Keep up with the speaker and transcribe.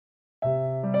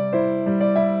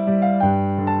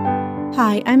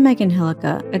Hi, I'm Megan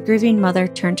Hillica, a grieving mother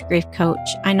turned grief coach.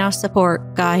 I now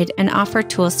support, guide, and offer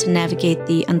tools to navigate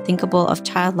the unthinkable of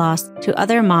child loss to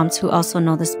other moms who also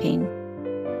know this pain.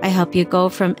 I help you go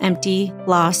from empty,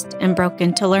 lost, and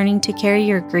broken to learning to carry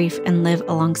your grief and live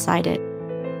alongside it.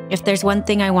 If there's one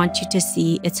thing I want you to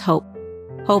see, it's hope.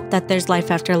 Hope that there's life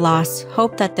after loss,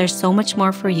 hope that there's so much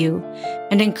more for you,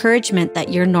 and encouragement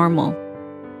that you're normal.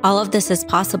 All of this is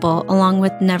possible along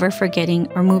with never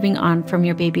forgetting or moving on from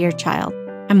your baby or child.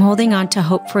 I'm holding on to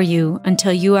hope for you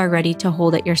until you are ready to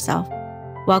hold it yourself.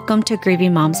 Welcome to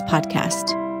Grieving Moms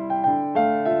Podcast.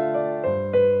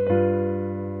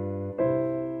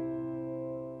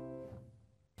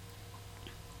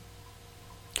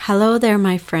 Hello there,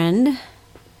 my friend.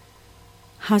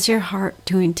 How's your heart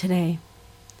doing today?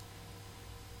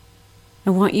 I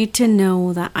want you to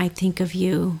know that I think of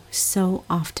you so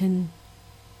often.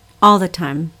 All the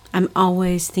time. I'm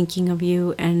always thinking of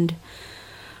you and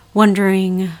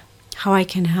wondering how I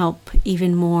can help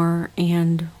even more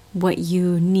and what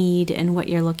you need and what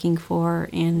you're looking for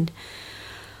and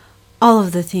all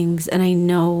of the things. And I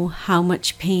know how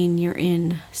much pain you're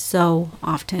in so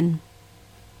often.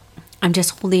 I'm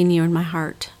just holding you in my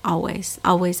heart always,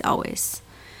 always, always.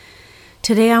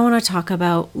 Today I want to talk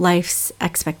about life's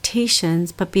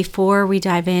expectations, but before we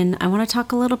dive in, I want to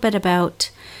talk a little bit about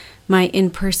my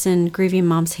in-person Grieving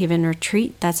Moms Haven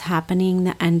retreat that's happening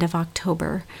the end of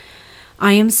October.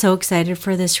 I am so excited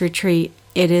for this retreat.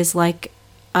 It is like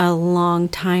a long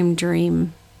time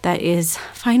dream that is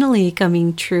finally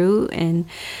coming true and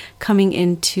coming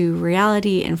into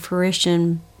reality and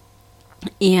fruition.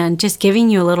 And just giving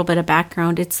you a little bit of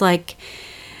background, it's like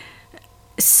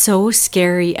so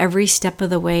scary every step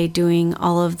of the way doing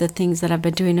all of the things that I've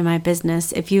been doing in my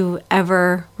business. If you've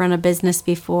ever run a business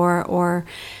before or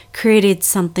created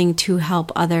something to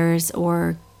help others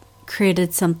or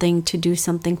created something to do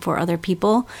something for other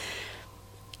people,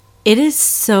 it is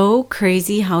so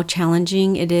crazy how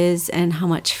challenging it is and how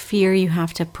much fear you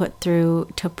have to put through,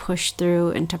 to push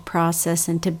through and to process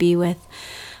and to be with.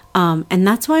 And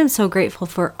that's why I'm so grateful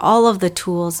for all of the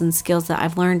tools and skills that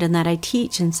I've learned and that I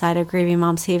teach inside of Grieving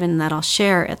Moms Haven and that I'll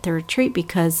share at the retreat,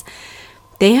 because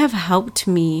they have helped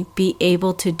me be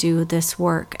able to do this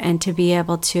work and to be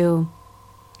able to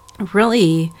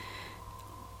really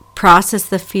process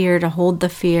the fear, to hold the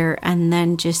fear, and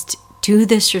then just do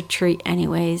this retreat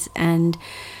anyways. And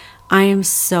I am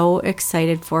so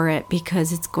excited for it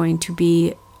because it's going to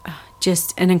be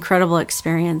just an incredible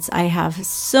experience. I have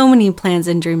so many plans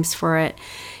and dreams for it,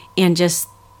 and just,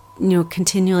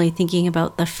 continually thinking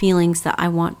about the feelings that I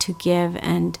want to give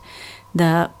and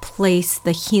the place,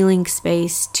 the healing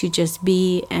space to just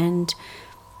be and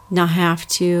not have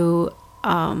to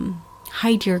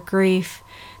hide your grief,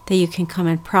 that you can come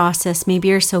and process. Maybe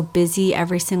you're so busy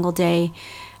every single day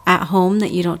at home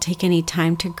that you don't take any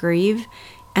time to grieve.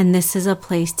 And this is a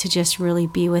place to just really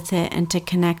be with it and to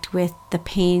connect with the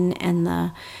pain and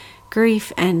the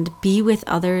grief and be with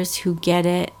others who get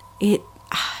it.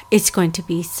 It's going to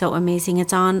be so amazing.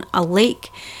 It's on a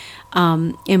lake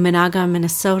in Monaga,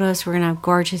 Minnesota. So we're going to have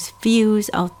gorgeous views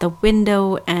out the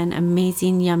window and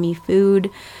amazing, yummy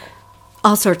food.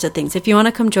 All sorts of things. If you want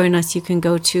to come join us, you can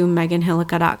go to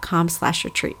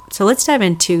meganhillica.com/retreat. So let's dive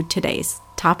into today's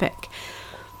topic.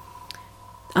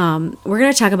 We're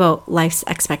going to talk about life's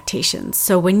expectations.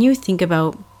 So when you think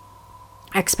about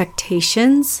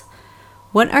expectations,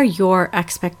 what are your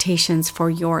expectations for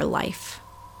your life?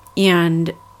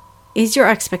 And is your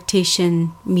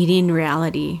expectation meeting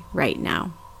reality right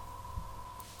now?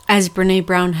 As Brené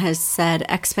Brown has said,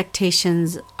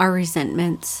 expectations are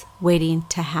resentments waiting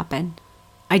to happen.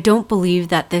 I don't believe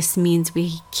that this means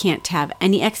we can't have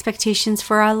any expectations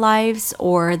for our lives,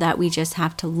 or that we just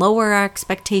have to lower our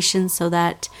expectations so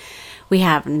that we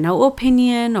have no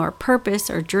opinion or purpose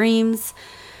or dreams.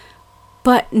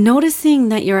 But noticing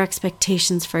that your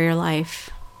expectations for your life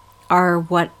are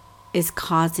what is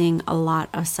causing a lot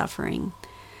of suffering.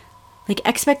 Like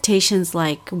expectations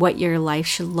like what your life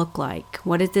should look like.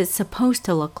 What is it supposed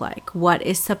to look like? What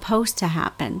is supposed to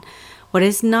happen? What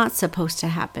is not supposed to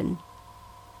happen?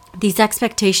 These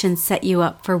expectations set you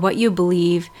up for what you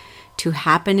believe to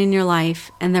happen in your life,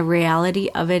 and the reality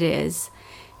of it is,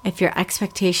 if your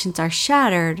expectations are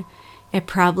shattered, it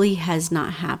probably has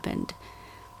not happened.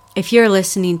 If you're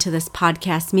listening to this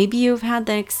podcast, maybe you've had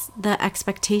the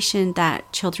expectation that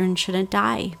children shouldn't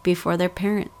die before their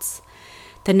parents.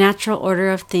 The natural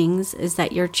order of things is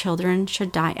that your children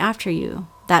should die after you.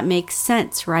 That makes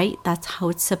sense, right? That's how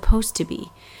it's supposed to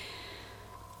be.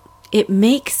 It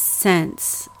makes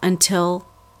sense until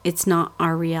it's not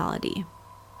our reality.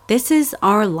 This is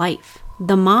our life.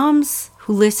 the moms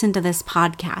who listen to this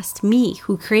podcast, me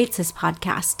who creates this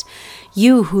podcast,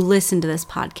 you who listen to this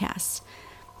podcast,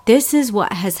 this is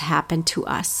what has happened to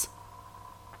us.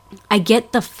 I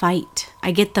get the fight.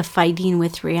 I get the fighting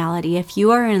with reality. If you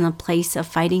are in a place of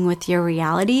fighting with your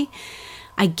reality,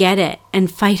 I get it,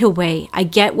 and fight away. I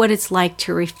get what it's like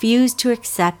to refuse to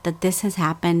accept that this has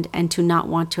happened and to not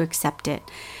want to accept it.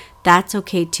 That's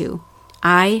okay too.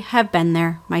 I have been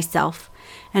there myself,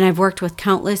 and I've worked with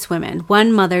countless women.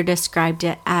 One mother described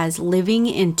it as living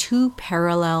in two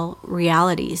parallel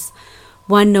realities.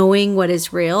 One knowing what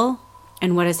is real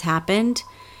and what has happened,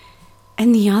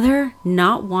 and the other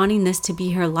not wanting this to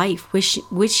be her life,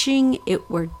 wishing it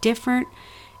were different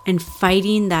and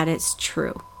fighting that it's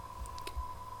true.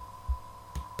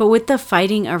 But with the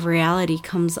fighting of reality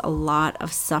comes a lot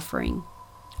of suffering,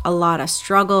 a lot of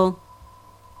struggle,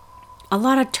 a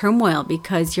lot of turmoil,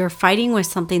 because you're fighting with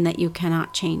something that you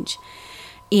cannot change.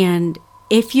 And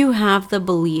if you have the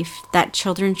belief that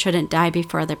children shouldn't die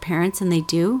before their parents and they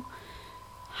do,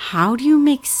 how do you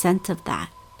make sense of that?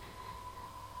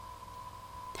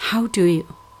 How do you?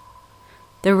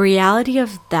 The reality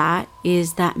of that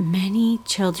is that many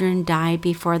children die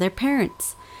before their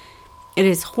parents. It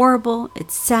is horrible,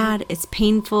 it's sad, it's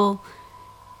painful,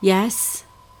 yes,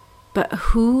 but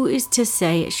who is to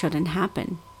say it shouldn't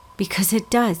happen? Because it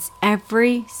does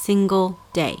every single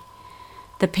day.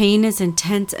 The pain is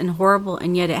intense and horrible,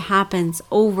 and yet it happens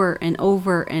over and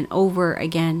over and over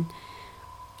again,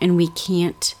 and we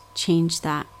can't change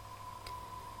that.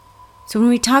 So when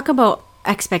we talk about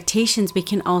expectations, we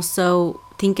can also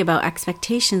think about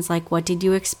expectations like, what did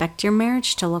you expect your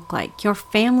marriage to look like, your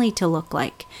family to look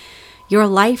like, your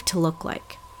life to look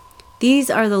like? These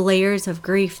are the layers of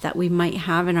grief that we might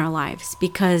have in our lives,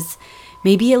 because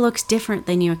maybe it looks different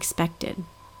than you expected.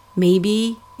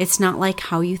 Maybe it's not like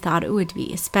how you thought it would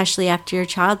be, especially after your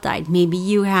child died. Maybe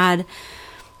you had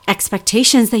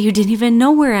expectations that you didn't even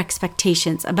know were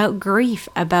expectations about grief,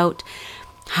 about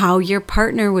how your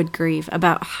partner would grieve,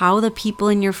 about how the people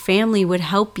in your family would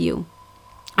help you,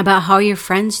 about how your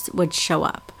friends would show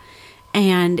up.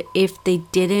 And if they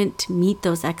didn't meet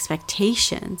those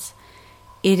expectations,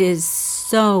 it is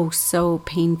so, so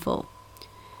painful.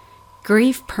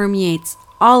 Grief permeates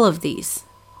all of these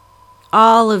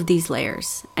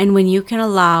layers. And when you can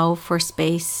allow for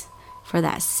space for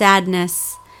that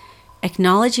sadness,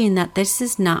 acknowledging that this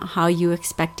is not how you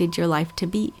expected your life to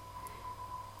be,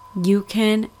 you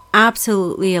can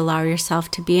absolutely allow yourself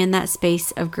to be in that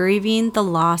space of grieving the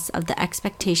loss of the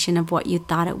expectation of what you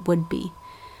thought it would be.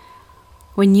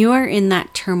 When you are in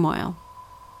that turmoil,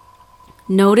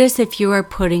 notice if you are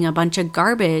putting a bunch of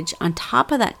garbage on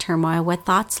top of that turmoil with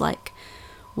thoughts like,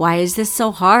 why is this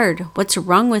so hard? What's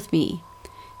wrong with me?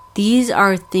 These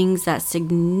are things that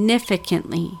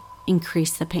significantly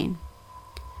increase the pain.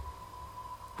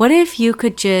 What if you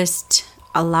could just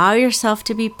allow yourself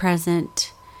to be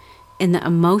present in the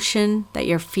emotion that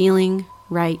you're feeling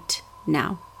right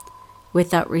now,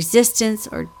 without resistance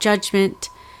or judgment,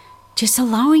 just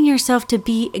allowing yourself to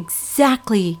be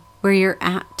exactly where you're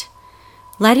at,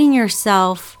 letting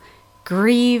yourself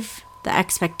grieve the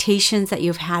expectations that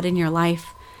you've had in your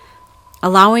life,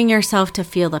 allowing yourself to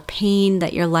feel the pain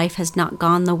that your life has not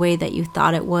gone the way that you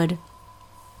thought it would,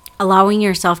 allowing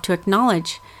yourself to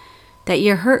acknowledge that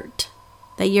you're hurt,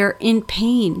 that you're in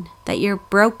pain, that you're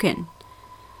broken.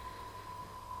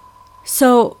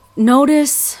 So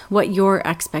notice what your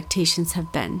expectations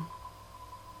have been.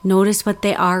 Notice what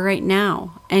they are right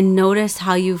now, and notice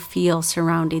how you feel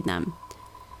surrounding them.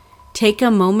 Take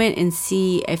a moment and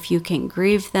see if you can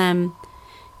grieve them.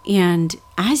 And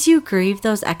as you grieve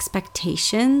those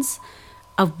expectations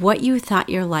of what you thought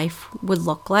your life would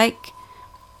look like,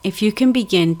 if you can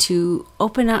begin to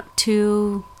open up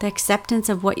to the acceptance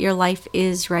of what your life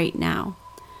is right now.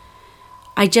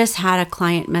 I just had a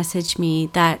client message me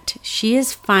that she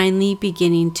is finally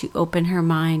beginning to open her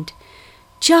mind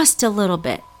just a little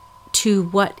bit to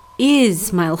what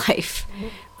is my life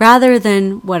rather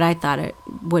than what I thought it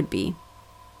would be.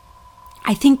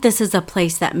 I think this is a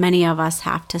place that many of us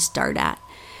have to start at,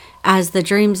 as the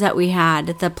dreams that we had,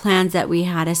 the plans that we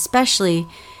had, especially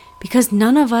because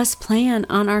none of us plan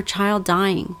on our child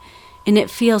dying. And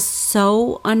it feels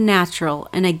so unnatural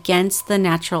and against the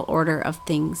natural order of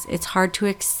things. It's hard to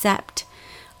accept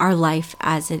our life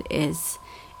as it is.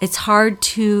 It's hard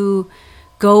to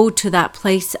go to that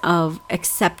place of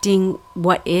accepting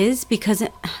what is, because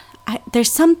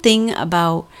there's something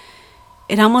about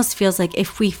it almost feels like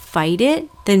if we fight it,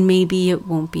 then maybe it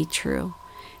won't be true.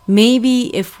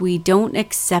 Maybe if we don't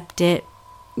accept it,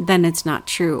 then it's not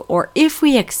true. Or if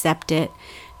we accept it,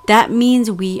 that means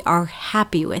we are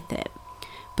happy with it.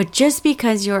 But just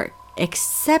because you're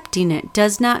accepting it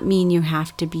does not mean you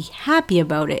have to be happy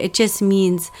about it. It just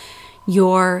means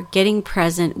you're getting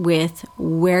present with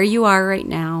where you are right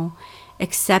now,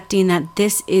 accepting that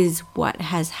this is what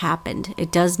has happened.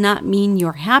 It does not mean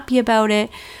you're happy about it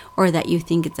or that you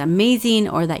think it's amazing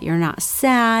or that you're not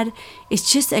sad.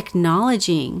 It's just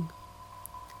acknowledging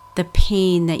the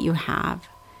pain that you have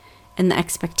and the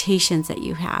expectations that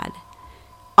you had.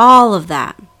 All of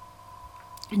that.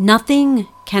 Nothing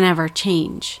can ever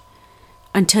change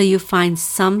until you find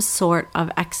some sort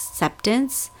of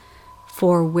acceptance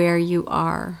for where you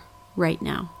are right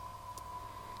now.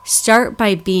 Start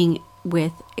by being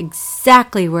with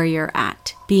exactly where you're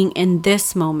at, being in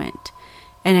this moment,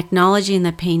 and acknowledging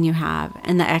the pain you have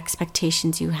and the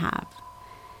expectations you have.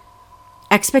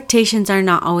 Expectations are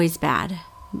not always bad.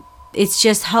 It's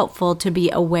just helpful to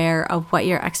be aware of what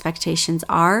your expectations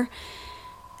are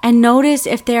and notice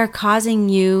if they are causing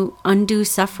you undue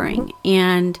suffering,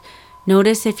 and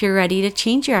notice if you're ready to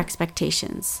change your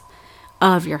expectations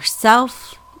of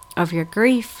yourself, of your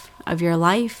grief, of your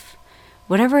life,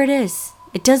 whatever it is.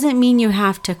 It doesn't mean you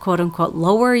have to quote unquote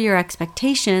lower your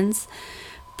expectations,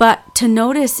 but to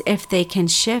notice if they can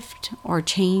shift or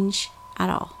change at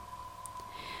all.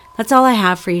 That's all I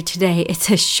have for you today. It's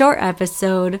a short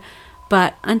episode,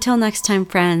 but until next time,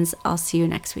 friends, I'll see you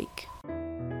next week.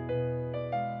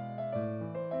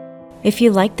 If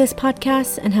you like this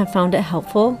podcast and have found it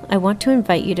helpful, I want to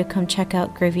invite you to come check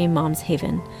out Grieving Moms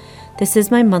Haven. This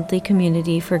is my monthly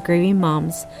community for grieving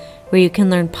moms where you can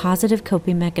learn positive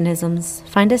coping mechanisms,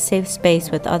 find a safe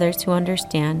space with others who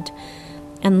understand,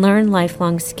 and learn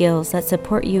lifelong skills that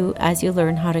support you as you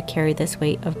learn how to carry this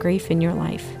weight of grief in your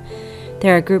life.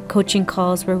 There are group coaching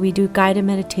calls where we do guided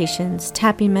meditations,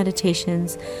 tapping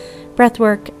meditations, breath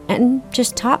work, and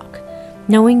just talk,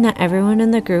 knowing that everyone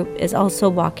in the group is also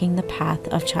walking the path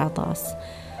of child loss.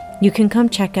 You can come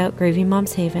check out Grieving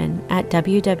Moms Haven at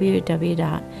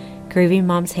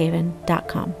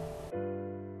www.grievingmomshaven.com.